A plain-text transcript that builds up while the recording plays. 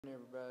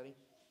Everybody.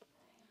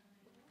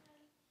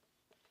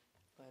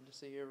 Glad to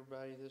see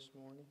everybody this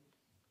morning.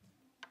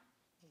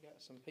 We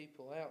got some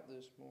people out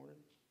this morning.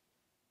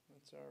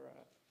 That's all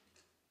right.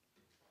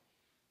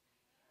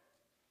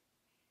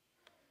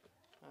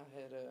 I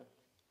had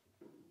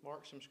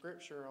marked some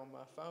scripture on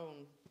my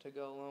phone to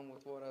go along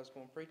with what I was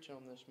going to preach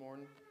on this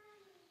morning.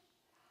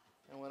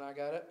 And when I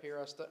got up here,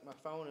 I stuck my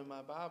phone in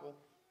my Bible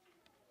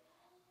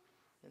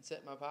and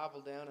set my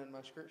Bible down, and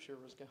my scripture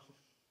was gone.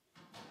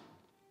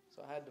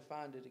 So I had to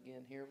find it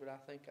again here, but I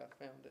think I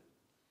found it.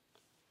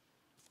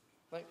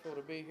 Thankful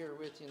to be here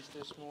with you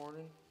this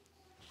morning.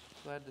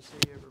 Glad to see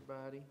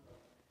everybody.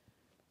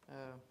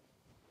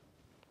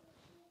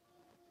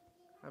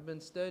 I've been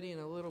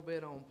studying a little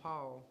bit on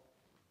Paul,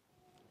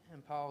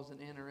 and Paul's an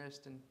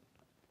interesting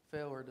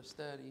feller to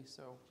study.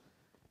 So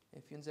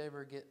if you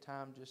ever get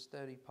time, just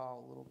study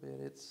Paul a little bit.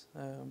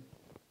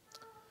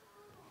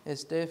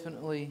 It's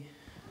definitely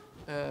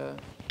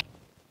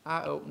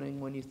eye-opening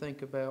when you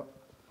think about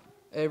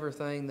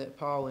everything that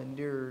Paul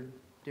endured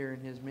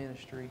during his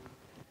ministry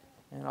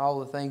and all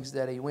the things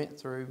that he went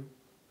through.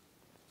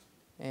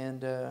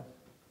 And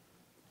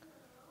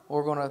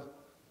we're going to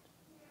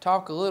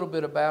talk a little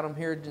bit about them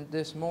here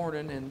this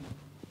morning in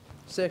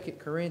 2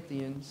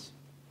 Corinthians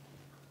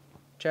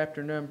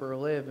chapter number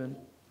 11,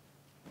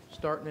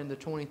 starting in the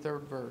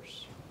 23rd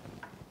verse.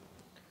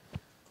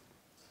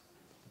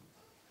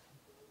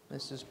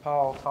 This is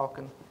Paul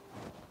talking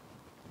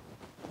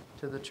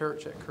to the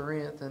church at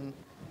Corinth,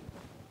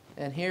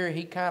 and here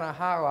he kind of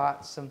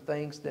highlights some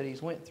things that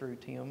he's went through,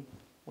 Tim.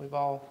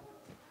 A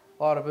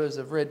lot of us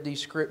have read these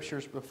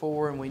scriptures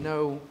before, and we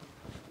know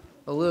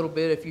a little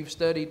bit. If you've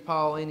studied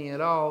Paul any at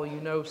all, you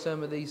know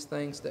some of these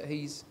things that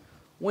he's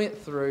went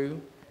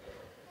through.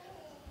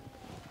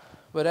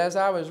 But as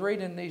I was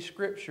reading these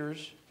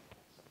scriptures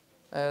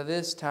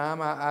this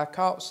time, I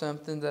caught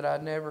something that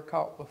I'd never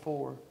caught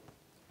before.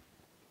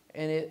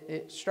 And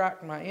it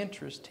struck my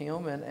interest,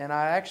 Tim, and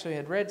I actually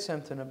had read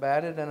something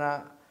about it, and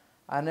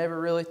I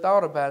never really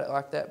thought about it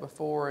like that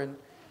before.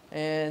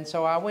 And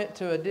so I went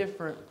to a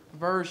different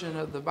version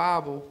of the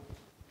Bible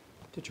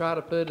to try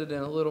to put it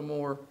in a little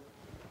more,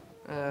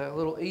 a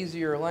little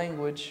easier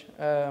language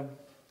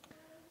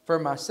for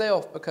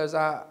myself, because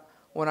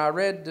when I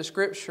read the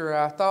scripture,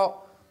 I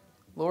thought,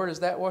 Lord, is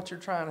that what you're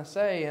trying to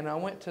say? And I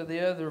went to the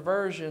other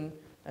version,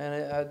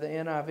 and the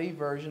NIV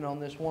version on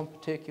this one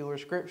particular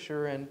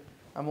scripture, and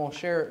I'm going to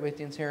share it with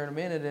you here in a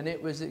minute. And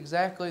it was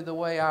exactly the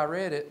way I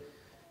read it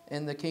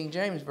in the King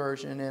James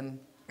Version.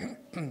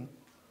 And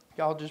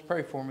y'all just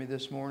pray for me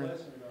this morning.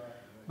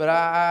 But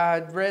I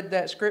read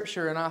that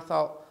scripture and I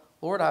thought,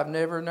 Lord, I've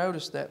never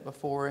noticed that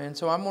before. And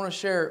so I'm going to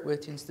share it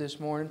with you this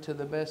morning to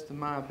the best of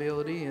my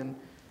ability. And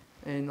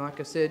like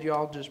I said,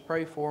 y'all just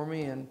pray for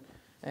me,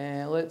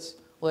 and let's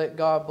let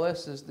God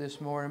bless us this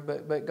morning.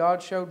 But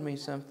God showed me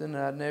something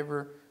that I'd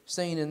never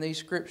seen in these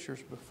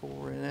scriptures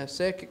before. In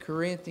 2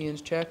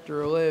 Corinthians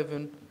chapter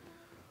 11,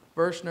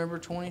 verse number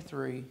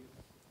 23.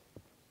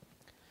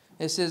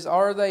 It says,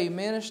 "Are they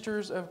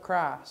ministers of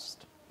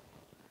Christ?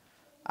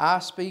 I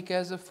speak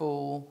as a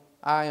fool.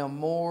 I am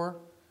more,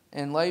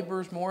 in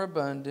labors more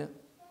abundant,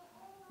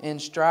 in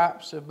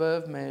stripes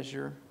above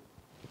measure,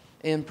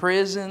 in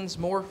prisons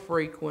more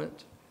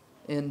frequent,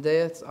 in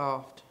deaths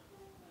oft.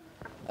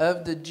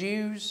 Of the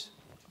Jews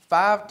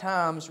 5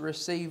 times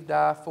received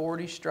I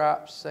 40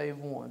 stripes save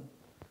one."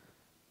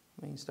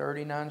 Means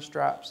 39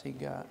 stripes he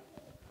got.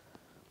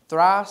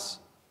 "Thrice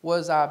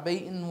was I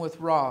beaten with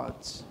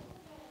rods.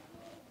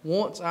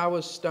 Once I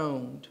was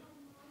stoned.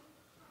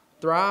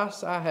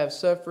 Thrice I have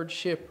suffered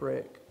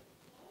shipwreck.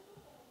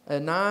 A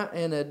night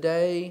and a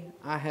day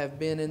I have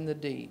been in the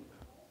deep.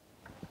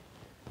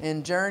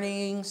 In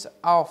journeyings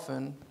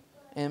often,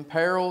 in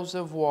perils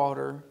of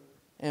water,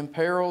 in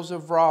perils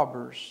of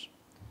robbers,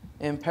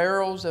 in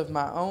perils of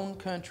my own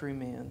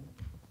countrymen,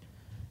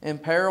 in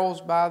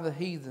perils by the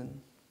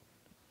heathen,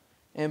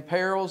 in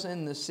perils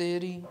in the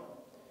city,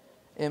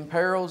 in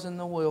perils in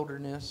the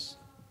wilderness,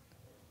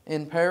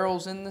 in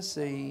perils in the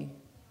sea,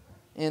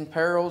 in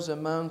perils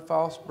among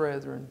false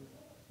brethren,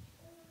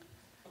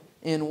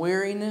 in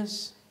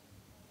weariness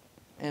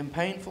and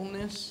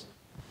painfulness,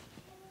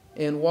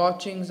 in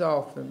watchings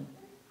often,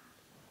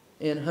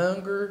 in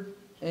hunger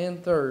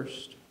and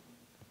thirst,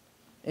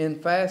 in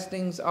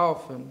fastings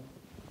often,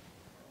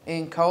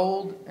 in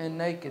cold and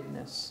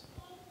nakedness.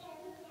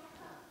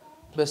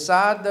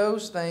 Beside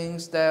those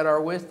things that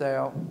are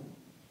without,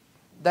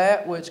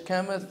 that which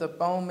cometh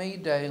upon me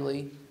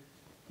daily,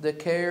 the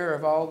care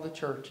of all the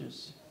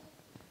churches."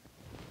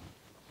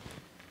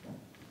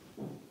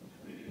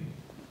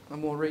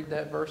 I'm going to read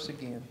that verse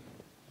again.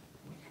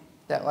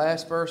 That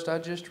last verse I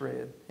just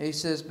read. He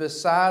says,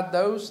 "Beside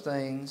those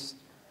things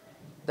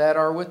that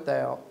are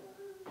without,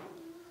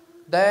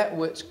 that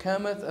which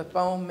cometh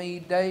upon me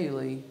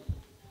daily,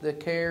 the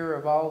care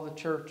of all the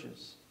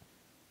churches."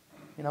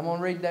 And I'm going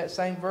to read that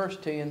same verse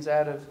to you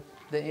out of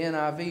the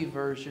NIV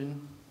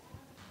version.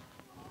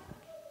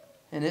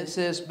 And it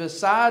says,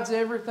 "Besides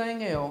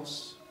everything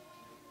else,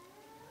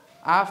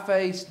 I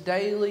face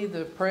daily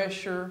the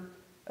pressure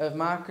of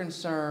my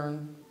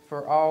concern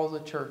for all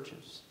the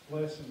churches.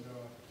 Bless him,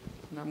 God.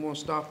 And I'm going to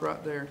stop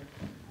right there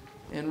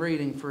and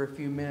reading for a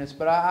few minutes.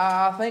 But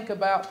I think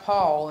about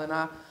Paul, and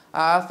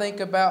I think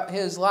about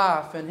his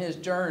life and his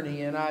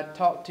journey, and I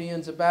talked to you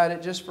about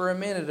it just for a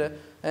minute.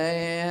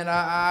 And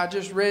I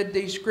just read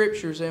these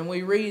scriptures, and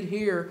we read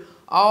here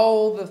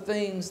all the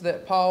things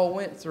that Paul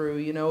went through,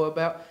 you know,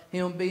 about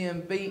him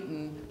being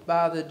beaten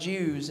by the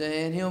Jews,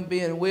 and him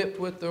being whipped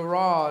with the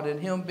rod, and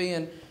him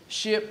being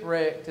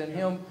shipwrecked, and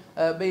him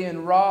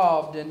being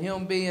robbed, and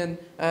him being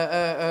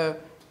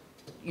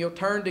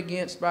turned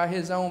against by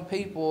his own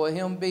people, and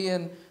him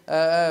being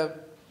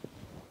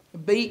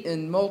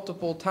beaten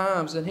multiple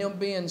times, and him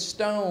being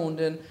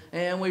stoned,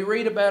 and we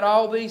read about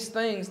all these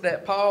things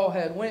that Paul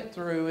had went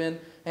through,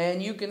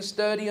 and you can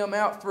study them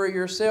out for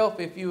yourself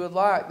if you would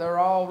like. They're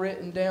all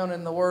written down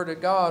in the Word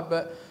of God.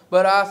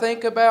 But I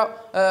think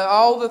about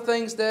all the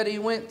things that he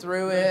went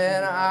through,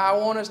 and I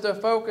want us to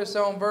focus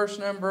on verse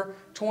number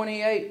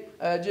 28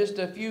 just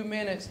a few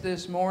minutes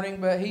this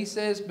morning. But he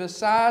says,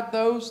 beside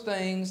those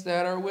things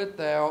that are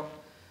without,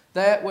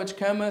 that which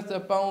cometh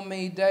upon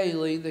me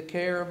daily, the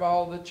care of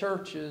all the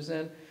churches.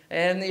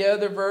 And the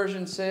other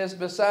version says,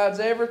 besides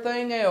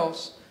everything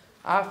else,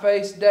 I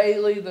face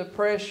daily the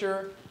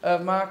pressure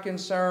of my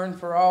concern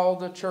for all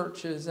the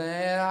churches.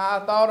 And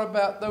I thought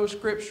about those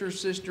scriptures,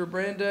 Sister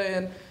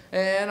Brenda,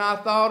 and I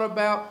thought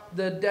about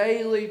the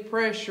daily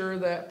pressure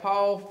that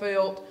Paul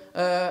felt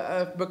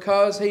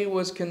because he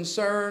was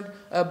concerned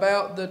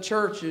about the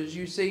churches.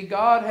 You see,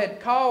 God had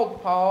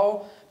called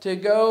Paul to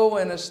go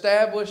and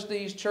establish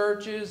these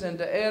churches and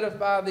to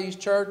edify these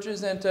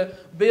churches and to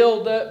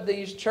build up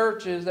these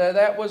churches.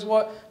 That was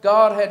what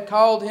God had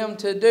called him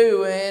to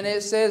do. And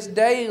it says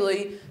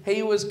daily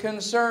he was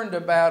concerned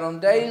about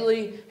them.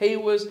 Daily he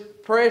was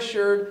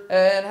pressured,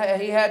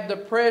 and he had the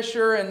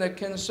pressure and the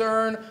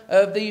concern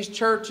of these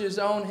churches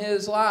on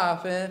his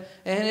life. And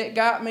it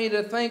got me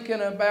to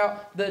thinking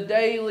about the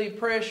daily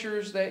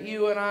pressures that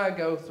you and I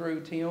go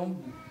through,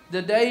 Tim.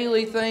 The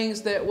daily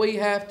things that we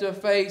have to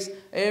face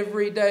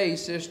every day,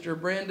 Sister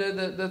Brenda.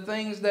 The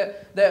things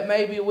that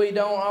maybe we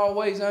don't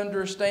always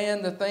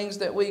understand. The things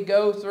that we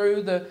go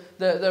through.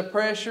 The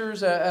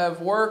pressures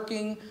of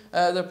working.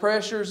 The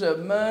pressures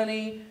of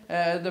money.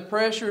 The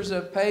pressures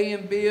of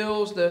paying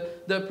bills.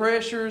 The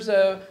pressures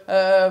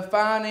of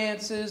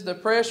finances. The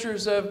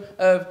pressures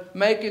of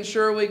making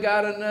sure we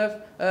got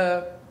enough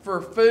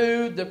for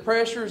food. The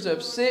pressures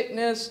of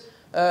sickness.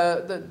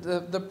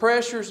 The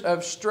pressures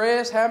of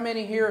stress. How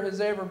many here has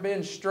ever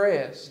been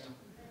stressed?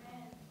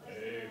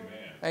 Amen.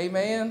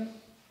 Amen.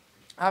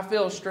 I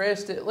feel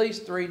stressed at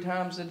least 3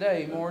 times a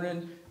day,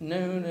 morning,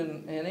 noon,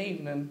 and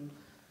evening.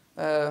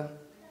 But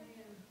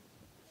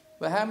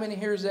how many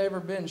here has ever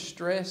been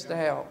stressed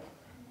out?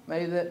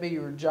 Maybe that be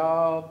your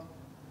job.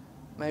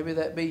 Maybe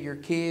that be your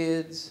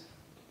kids.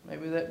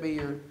 Maybe that be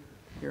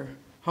your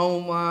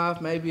home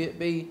life. Maybe it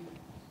be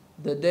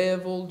the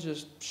devil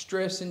just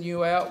stressing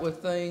you out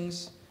with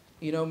things.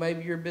 You know,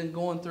 maybe you've been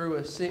going through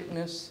a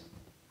sickness.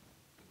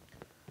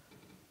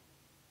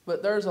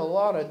 But there's a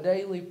lot of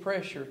daily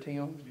pressure,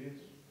 Tim,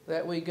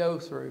 that we go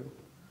through.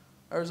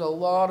 There's a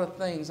lot of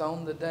things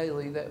on the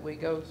daily that we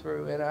go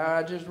through. And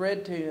I just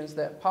read to you is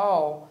that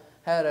Paul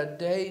had a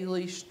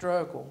daily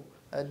struggle,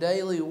 a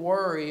daily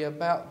worry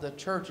about the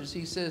churches.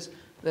 He says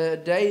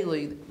the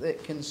daily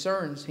that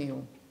concerns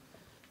him.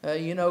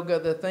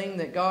 The thing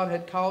that God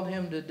had called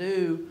him to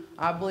do,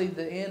 I believe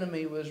the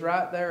enemy was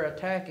right there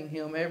attacking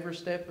him every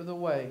step of the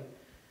way.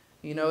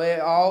 You know,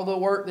 all the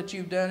work that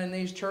you've done in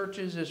these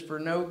churches is for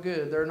no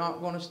good. They're not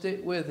going to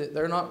stick with it.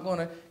 They're not going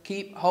to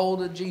keep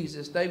hold of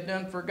Jesus. They've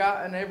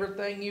forgotten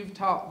everything you've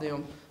taught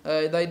them.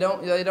 They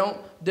don't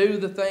do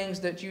the things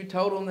that you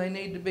told them they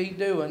need to be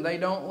doing. They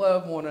don't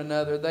love one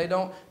another. They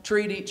don't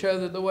treat each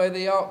other the way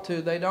they ought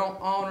to. They don't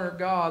honor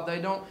God.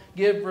 They don't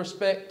give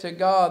respect to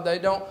God. They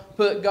don't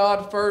put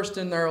God first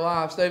in their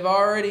lives. They've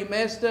already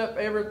messed up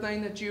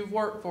everything that you've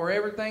worked for,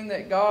 everything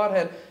that God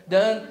had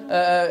done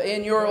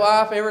in your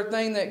life,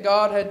 everything that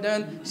God had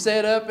done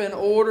set up in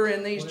order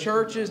in these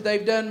churches.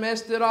 They've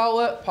messed it all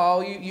up,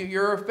 Paul.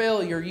 You're a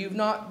failure. You've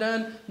not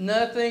done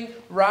nothing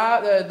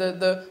right.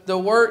 The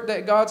work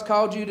that God's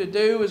called you to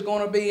do is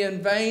going to be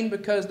in vain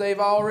because they've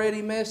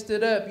already messed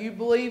it up. You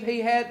believe he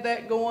had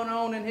that going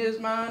on in his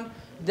mind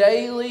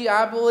daily?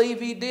 I believe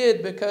he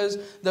did, because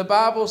the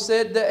Bible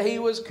said that he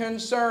was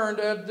concerned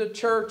of the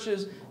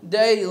churches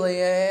daily.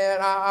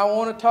 And I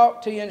want to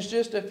talk to you in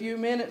just a few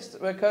minutes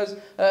because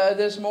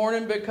this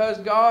morning, because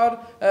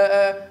God,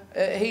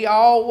 he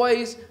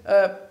always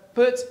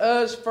puts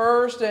us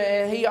first,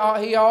 and he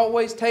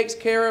always takes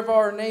care of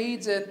our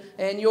needs.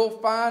 And you'll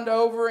find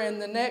over in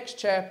the next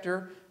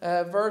chapter,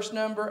 verse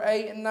number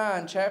 8 and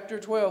 9, chapter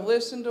 12.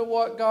 Listen to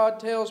what God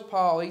tells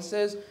Paul. He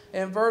says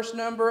in verse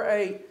number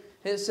 8,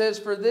 it says,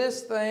 "For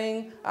this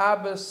thing I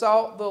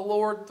besought the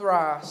Lord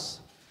thrice,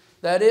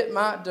 that it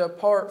might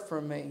depart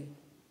from me."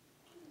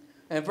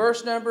 And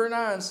verse number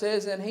 9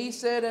 says, "And he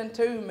said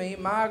unto me,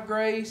 My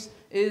grace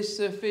is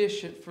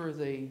sufficient for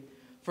thee,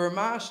 for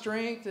my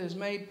strength is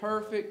made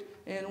perfect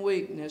in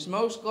weakness.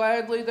 Most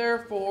gladly,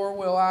 therefore,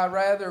 will I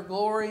rather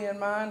glory in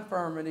my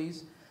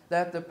infirmities,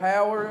 that the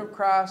power of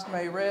Christ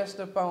may rest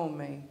upon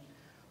me.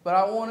 But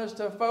I want us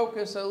to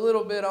focus a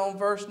little bit on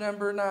verse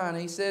number 9.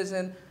 He says,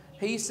 and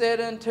he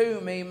said unto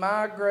me,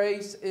 my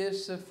grace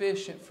is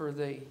sufficient for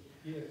thee.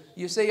 Yes.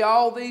 You see,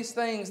 all these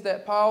things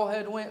that Paul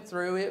had went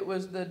through, it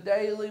was the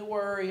daily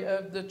worry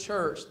of the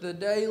church, the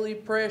daily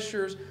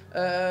pressures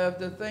of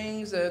the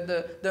things,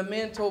 the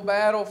mental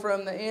battle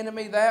from the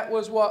enemy. That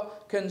was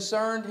what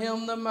concerned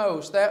him the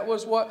most. That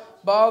was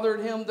what bothered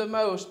him the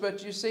most.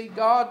 But you see,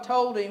 God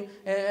told him,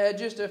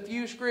 just a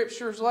few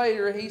scriptures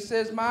later, He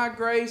says, my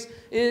grace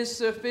is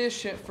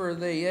sufficient for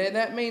thee. And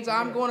that means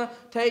I'm going to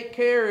take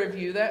care of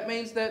you. That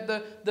means that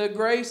the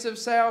grace of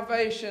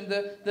salvation,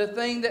 the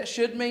thing that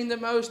should mean the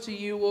most to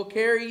you, will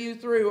carry you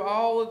through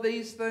all of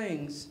these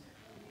things.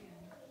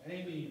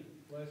 Amen.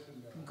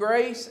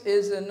 Grace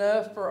is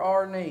enough for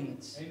our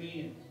needs.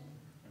 Amen.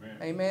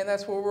 Amen.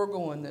 That's where we're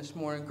going this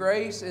morning.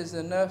 Grace is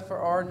enough for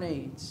our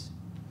needs.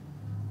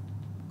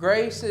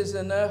 Grace is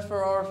enough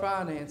for our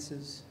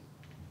finances.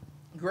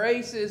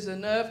 Grace is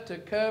enough to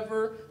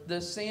cover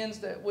the sins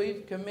that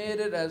we've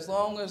committed as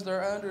long as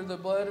they're under the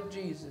blood of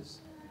Jesus.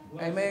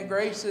 Amen.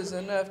 Grace is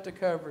enough to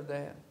cover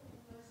that.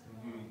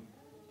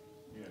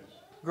 Yes.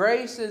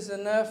 Grace is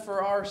enough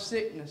for our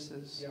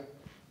sicknesses. Yeah.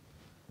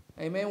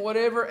 Amen.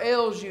 Whatever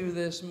ails you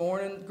this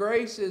morning,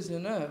 grace is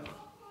enough.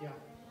 Yeah.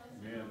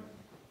 Amen.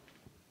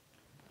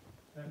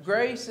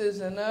 Grace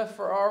is enough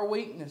for our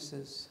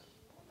weaknesses.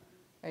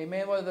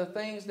 Amen. Well, the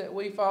things that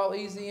we fall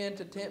easy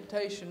into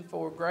temptation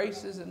for,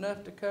 grace is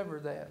enough to cover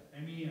that.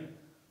 Amen.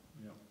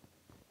 Yeah.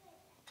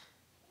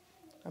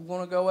 I'm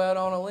going to go out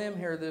on a limb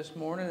here this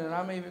morning, and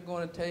I'm even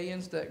going to tell you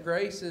that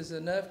grace is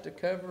enough to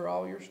cover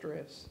all your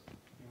stress.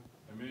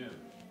 Amen.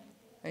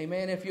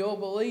 Amen. If you'll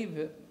believe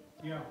it,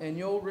 and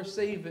you'll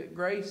receive it,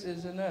 grace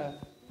is enough.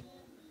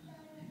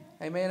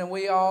 Amen. And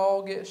we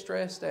all get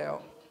stressed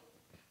out.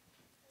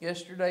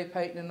 Yesterday,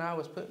 Peyton and I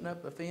was putting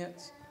up a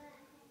fence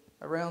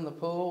around the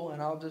pool,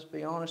 and I'll just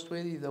be honest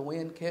with you, the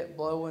wind kept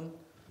blowing.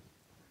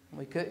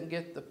 We couldn't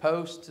get the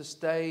posts to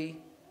stay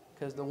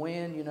because the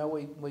wind, you know,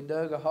 we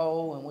dug a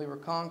hole and we were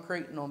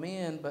concreting them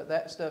in, but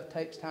that stuff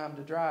takes time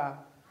to dry.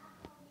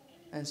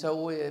 And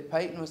so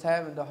Peyton was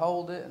having to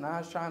hold it, and I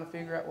was trying to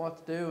figure out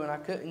what to do, and I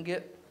couldn't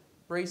get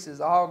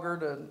Reese's auger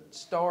to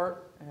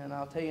start, and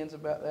I'll tell you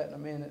about that in a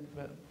minute.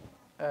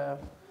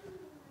 But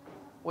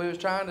we was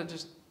trying to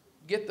just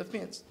get the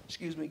fence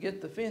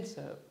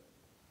up,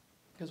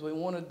 because we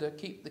wanted to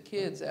keep the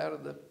kids out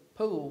of the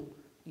pool,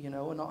 you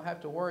know, and not have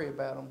to worry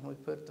about them. We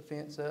put the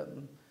fence up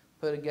and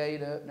put a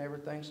gate up and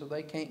everything so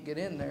they can't get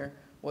in there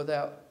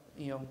without,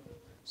 you know,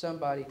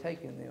 somebody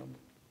taking them.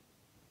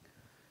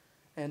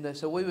 And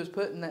so we was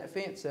putting that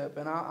fence up,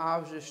 and I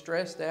was just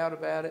stressed out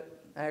about it,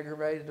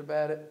 aggravated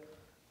about it,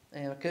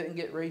 and I couldn't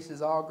get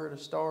Reese's auger to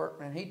start.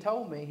 And he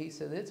told me, he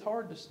said, it's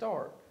hard to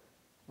start.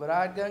 But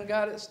I'd done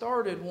got it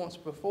started once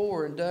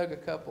before and dug a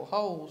couple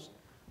holes,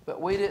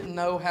 but we didn't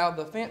know how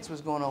the fence was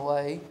going to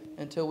lay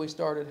until we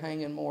started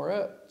hanging more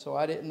up. So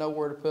I didn't know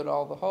where to put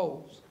all the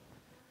holes.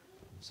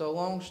 So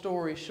long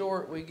story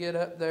short, we get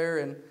up there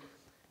and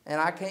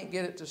I can't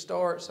get it to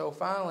start. So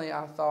finally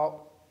I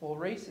thought, well,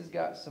 Reese has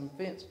got some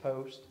fence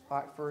posts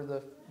like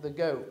for the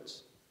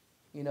goats.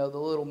 You know, the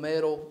little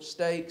metal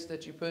stakes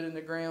that you put in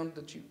the ground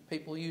that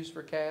people use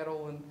for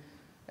cattle and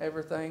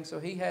everything.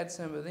 So he had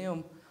some of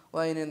them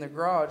laying in the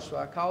garage. So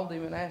I called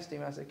him and asked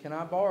him, I said, can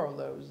I borrow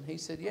those? And he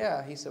said,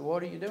 yeah. He said,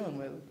 what are you doing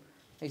with them?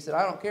 He said,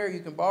 I don't care,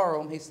 you can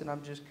borrow them. He said,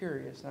 I'm just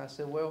curious. And I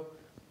said, well,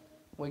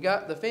 we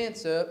got the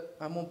fence up.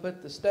 I'm going to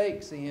put the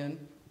stakes in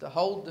to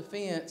hold the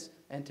fence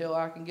until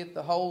I can get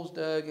the holes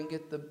dug and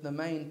get the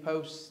main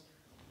posts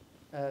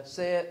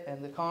set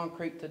and the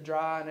concrete to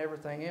dry and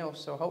everything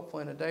else. So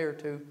hopefully in a day or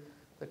two,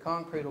 the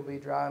concrete will be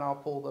dry and I'll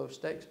pull those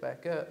stakes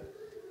back up.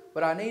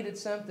 But I needed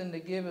something to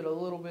give it a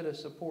little bit of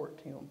support,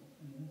 Tim,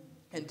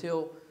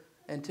 until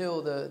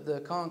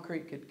the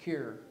concrete could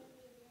cure.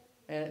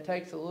 And it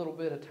takes a little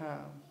bit of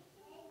time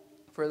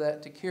for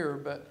that to cure.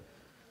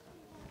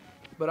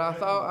 But I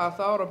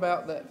thought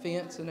about that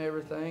fence and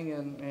everything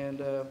and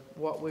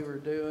what we were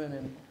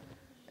doing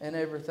and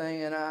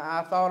everything. And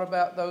I thought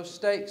about those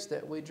stakes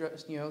that we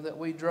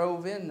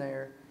drove in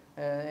there.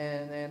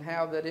 And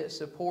how that it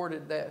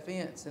supported that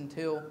fence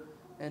until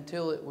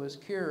it was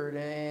cured,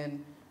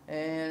 and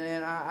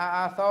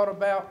I thought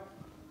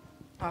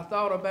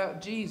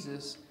about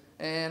Jesus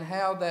and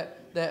how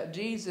that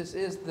Jesus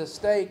is the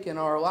stake in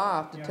our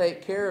life to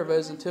take care of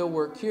us until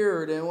we're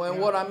cured. And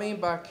what I mean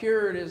by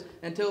cured is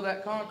until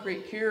that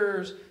concrete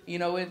cures, you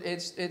know,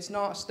 it's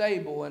not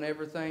stable and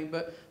everything.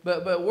 But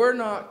we're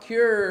not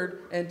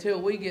cured until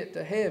we get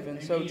to heaven.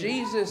 Amen. So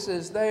Jesus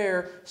is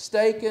there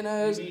staking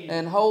us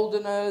and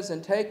holding us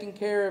and taking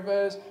care of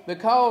us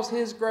because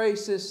His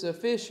grace is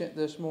sufficient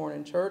this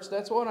morning, church.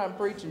 That's what I'm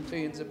preaching to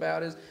you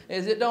about is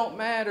it don't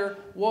matter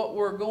what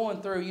we're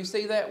going through. You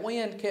see, that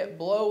wind kept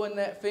blowing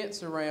that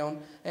fence around.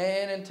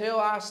 And until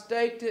I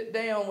staked it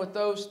down with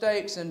those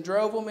stakes and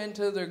drove them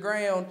into the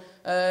ground,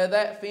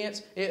 that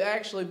fence, it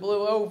actually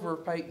blew over,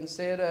 Peyton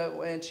said,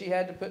 and she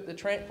had to put the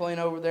trampoline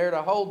over there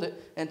to hold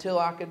it until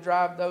I could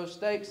drive those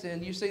stakes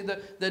in. You see,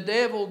 the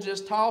devil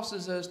just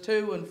tosses us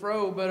to and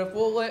fro, but if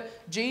we'll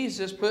let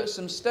Jesus put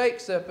some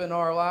stakes up in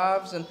our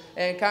lives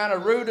and kind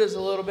of root us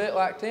a little bit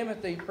like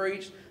Timothy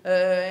preached,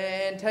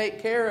 and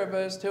take care of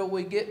us till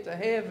we get to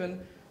heaven,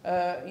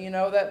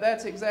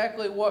 that's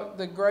exactly what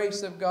the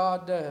grace of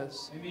God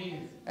does.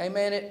 Amen.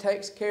 Amen. It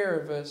takes care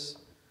of us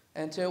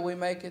until we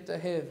make it to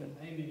heaven.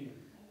 Amen.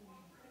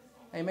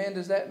 Amen.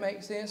 Does that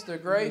make sense? The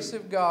grace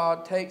of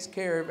God takes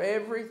care of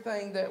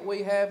everything that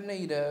we have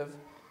need of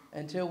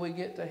until we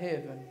get to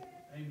heaven.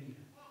 Amen.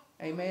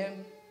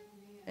 Amen.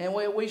 And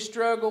we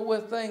struggle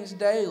with things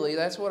daily.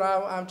 That's what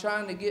I'm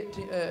trying to get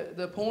to,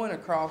 the point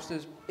across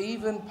is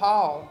even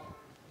Paul,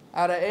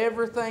 out of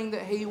everything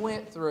that he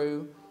went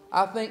through,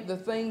 I think the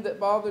thing that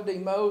bothered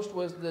him most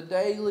was the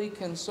daily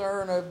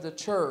concern of the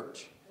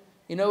church.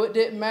 You know, it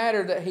didn't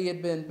matter that he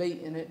had been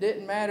beaten. It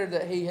didn't matter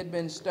that he had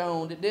been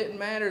stoned. It didn't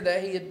matter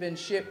that he had been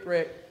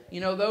shipwrecked. You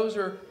know, those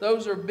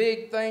are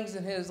big things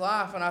in his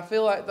life, and I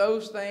feel like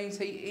those things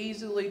he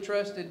easily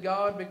trusted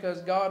God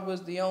because God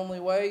was the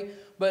only way.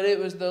 But it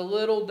was the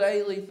little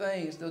daily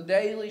things, the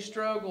daily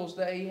struggles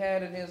that he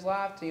had in his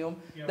life, Tim,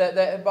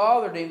 that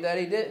bothered him, that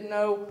he didn't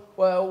know,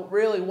 well,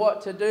 really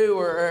what to do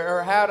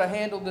or how to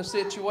handle the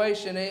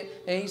situation. And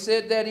he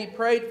said that he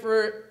prayed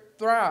for it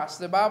thrice.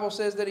 The Bible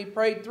says that he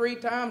prayed 3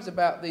 times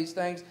about these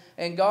things,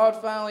 and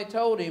God finally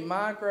told him,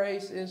 my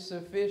grace is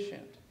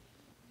sufficient.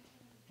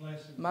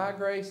 My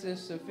grace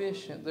is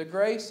sufficient. The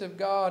grace of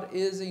God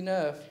is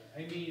enough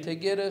to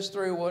get us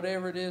through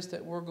whatever it is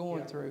that we're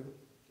going through.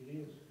 It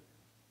is.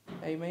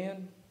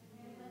 Amen.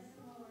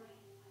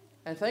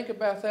 And think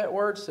about that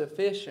word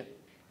sufficient.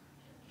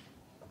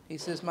 He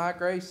says, my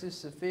grace is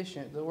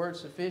sufficient. The word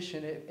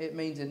sufficient, it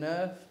means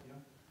enough.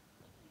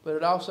 But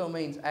it also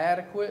means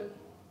adequate.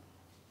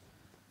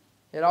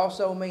 It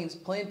also means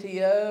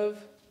plenty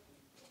of.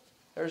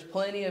 There's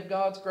plenty of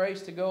God's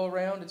grace to go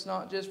around. It's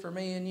not just for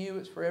me and you.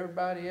 It's for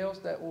everybody else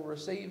that will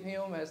receive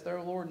Him as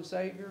their Lord and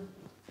Savior.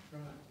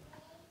 Right.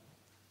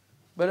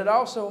 But it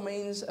also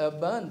means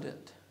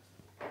abundant.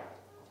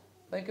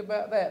 Think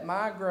about that.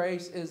 My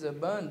grace is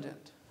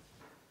abundant.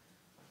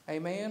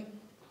 Amen.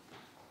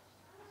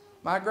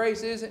 My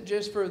grace isn't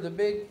just for the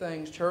big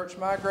things, church.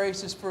 My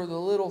grace is for the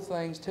little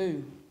things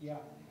too. Yeah.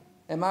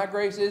 And my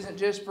grace isn't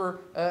just for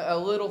a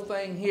little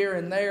thing here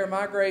and there.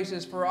 My grace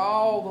is for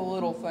all the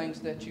little things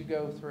that you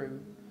go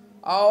through.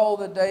 All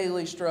the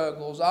daily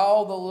struggles,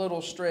 all the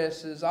little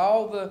stresses,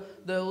 all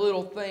the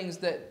little things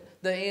that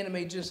the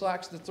enemy just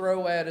likes to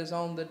throw at us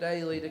on the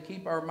daily to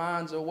keep our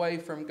minds away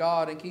from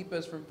God and keep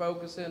us from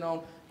focusing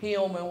on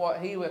Him and what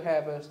He would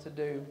have us to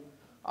do.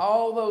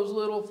 All those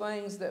little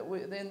things that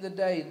in the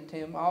day,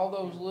 Tim, all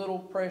those little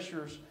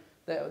pressures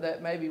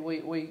that maybe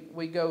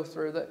we go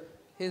through, that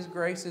His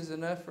grace is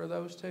enough for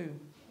those too.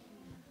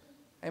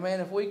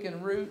 Amen. If we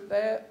can root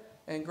that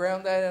and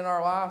ground that in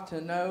our life to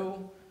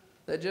know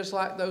that just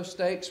like those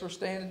stakes were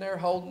standing there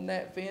holding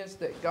that fence,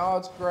 that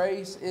God's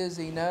grace is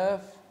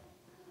enough,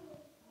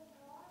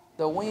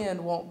 the wind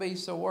won't be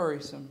so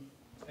worrisome.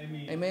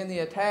 Amen. Amen. The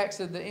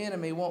attacks of the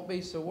enemy won't be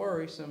so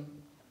worrisome.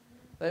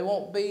 They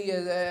won't be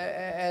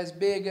as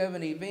big of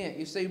an event.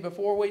 You see,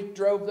 before we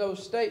drove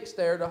those stakes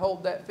there to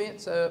hold that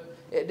fence up,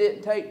 it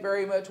didn't take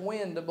very much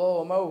wind to blow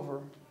them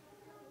over.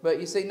 But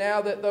you see,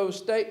 now that those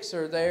stakes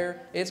are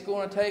there, it's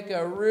going to take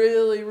a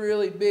really,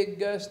 really big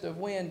gust of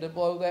wind to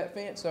blow that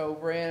fence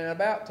over. And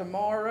about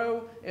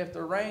tomorrow, if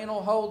the rain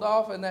will hold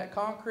off and that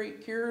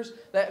concrete cures,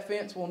 that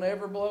fence will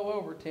never blow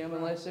over, Tim,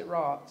 unless it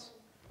rots.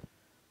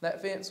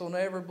 That fence will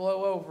never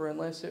blow over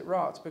unless it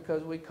rots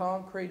because we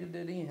concreted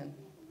it in.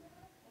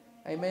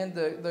 Amen.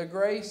 The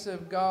grace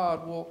of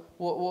God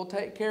will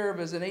take care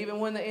of us. And even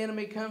when the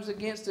enemy comes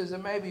against us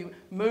and maybe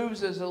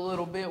moves us a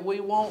little bit,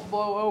 we won't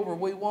blow over.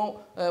 We won't.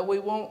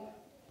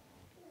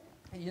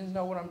 You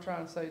know what I'm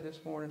trying to say this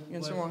morning?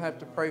 You someone have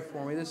to pray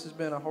for me. This has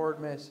been a hard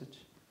message.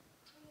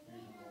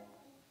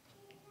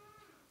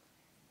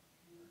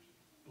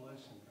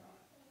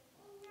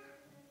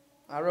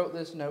 I wrote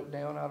this note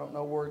down. I don't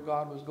know where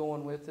God was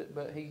going with it,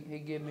 but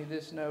He gave me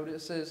this note.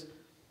 It says,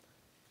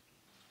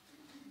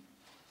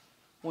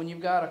 when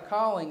you've got a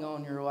calling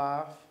on your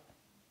life,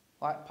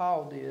 like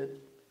Paul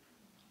did,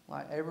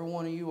 like every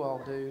one of you all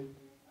do,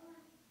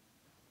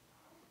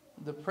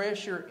 the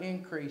pressure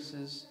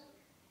increases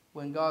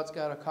when God's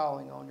got a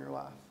calling on your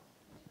life.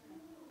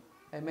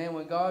 Amen.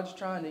 When God's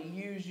trying to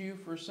use you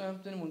for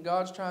something, when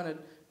God's trying to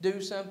do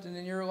something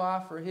in your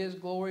life for His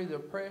glory, the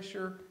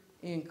pressure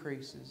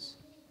increases.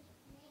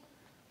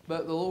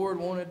 But the Lord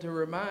wanted to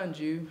remind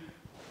you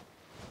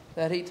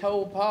that He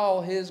told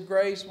Paul His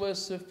grace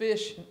was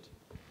sufficient.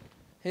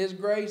 His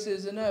grace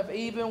is enough.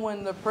 Even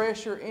when the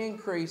pressure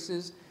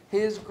increases,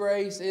 His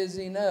grace is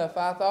enough.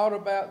 I thought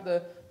about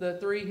the the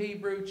 3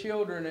 Hebrew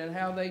children and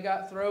how they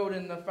got thrown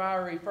in the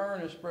fiery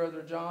furnace,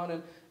 Brother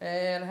John,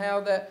 and how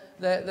that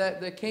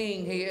the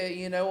king,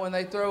 he, when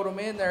they throwed them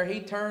in there,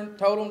 he told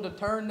them to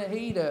turn the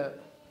heat up.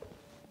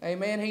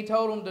 Amen. He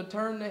told them to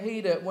turn the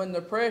heat up. When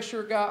the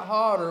pressure got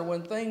hotter,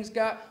 when things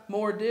got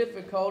more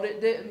difficult, it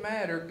didn't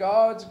matter.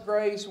 God's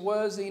grace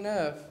was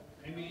enough.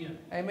 Amen.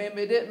 Amen.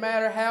 But it didn't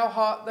matter how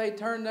hot they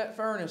turned that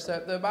furnace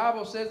up. The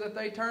Bible says that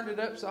they turned it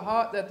up so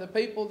hot that the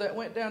people that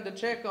went down to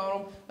check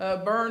on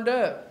them burned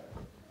up.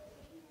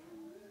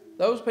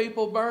 Those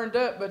people burned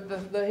up,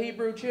 but the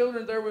Hebrew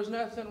children, there was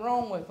nothing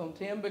wrong with them,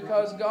 Tim,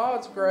 because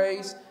God's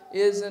grace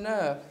is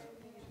enough.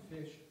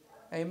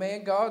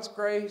 Amen. God's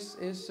grace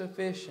is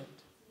sufficient.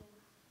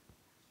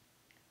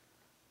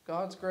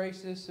 God's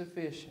grace is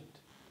sufficient.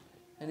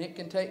 And it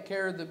can take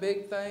care of the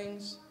big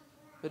things,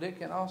 but it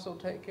can also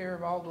take care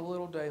of all the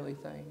little daily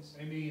things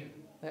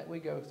that we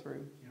go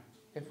through.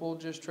 If we'll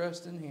just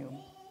trust in Him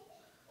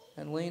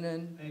and lean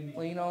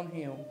on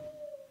Him.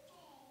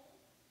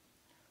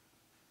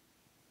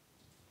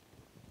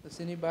 Does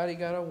anybody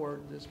got a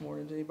word this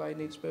morning? Does anybody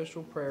need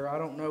special prayer? I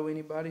don't know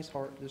anybody's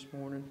heart this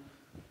morning.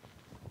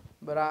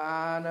 But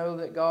I know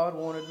that God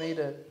wanted me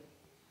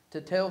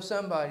to tell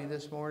somebody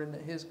this morning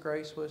that His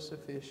grace was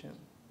sufficient.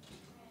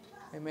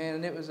 Amen.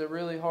 And it was a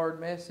really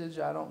hard message.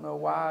 I don't know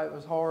why it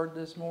was hard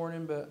this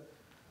morning, but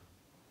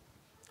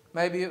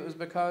maybe it was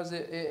because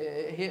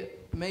it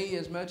hit me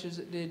as much as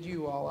it did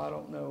you all. I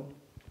don't know.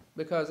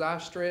 Because I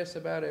stress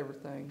about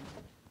everything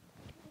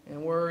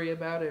and worry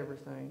about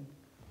everything.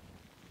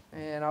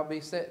 And I'll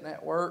be sitting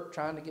at work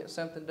trying to get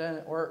something done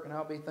at work, and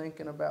I'll be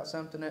thinking about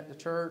something at the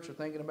church or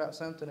thinking about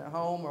something at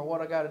home or what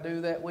I got to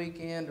do that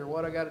weekend or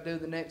what I got to do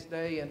the next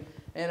day. And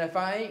if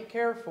I ain't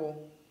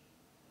careful,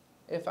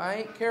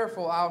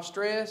 I'll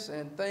stress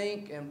and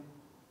think and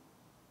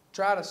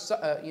try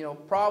to,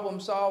 problem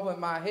solve in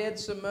my head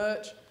so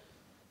much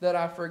that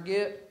I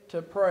forget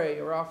to pray,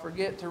 or I'll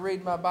forget to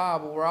read my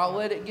Bible, or I'll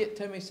let it get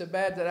to me so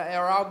bad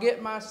or I'll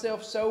get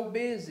myself so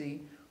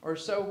busy or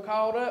so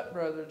caught up,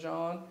 Brother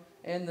John,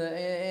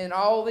 and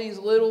all these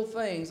little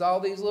things, all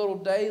these little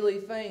daily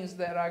things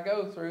that I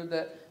go through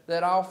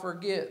that I'll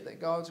forget that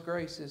God's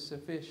grace is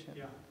sufficient.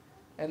 Yeah.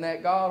 And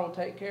that God will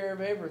take care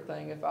of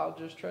everything if I'll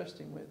just trust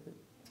Him with it.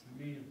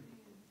 Amen.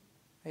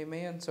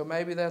 Amen. So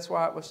maybe that's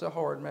why it was so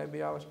hard.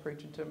 Maybe I was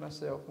preaching to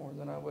myself more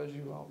than I was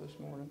you all this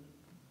morning.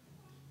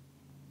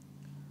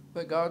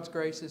 But God's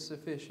grace is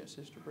sufficient,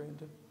 Sister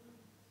Brenda.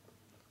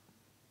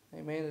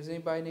 Amen. Does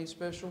anybody need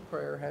special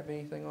prayer or have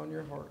anything on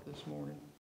your heart this morning?